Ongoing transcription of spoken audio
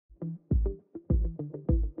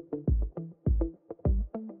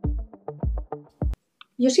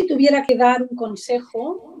Yo si tuviera que dar un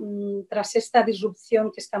consejo tras esta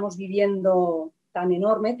disrupción que estamos viviendo tan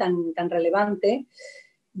enorme, tan relevante,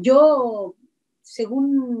 yo,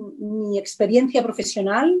 según mi experiencia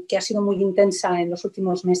profesional, que ha sido muy intensa en los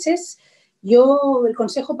últimos meses, el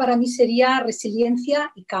consejo para mí sería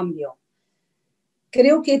resiliencia y cambio.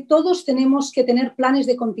 Creo que todos tenemos que tener planes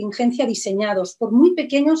de contingencia diseñados, por muy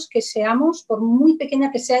pequeños que seamos, por muy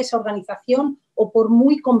pequeña que sea esa organización o por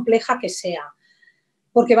muy compleja que sea,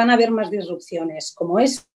 porque van a haber más disrupciones como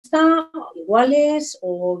esta, iguales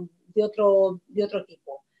o de otro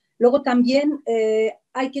tipo. Luego también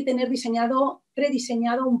hay que tener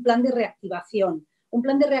prediseñado un plan de reactivación. Un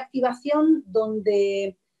plan de reactivación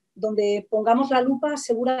donde pongamos la lupa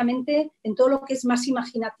seguramente en todo lo que es más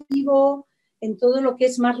imaginativo, en todo lo que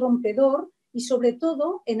es más rompedor y sobre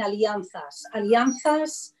todo en alianzas.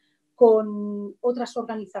 Alianzas con otras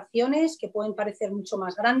organizaciones que pueden parecer mucho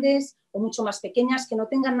más grandes o mucho más pequeñas, que no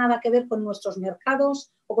tengan nada que ver con nuestros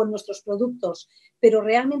mercados o con nuestros productos, pero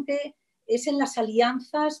realmente es en las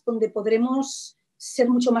alianzas donde podremos ser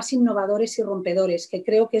mucho más innovadores y rompedores, que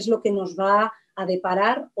creo que es lo que nos va a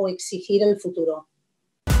deparar o exigir el futuro.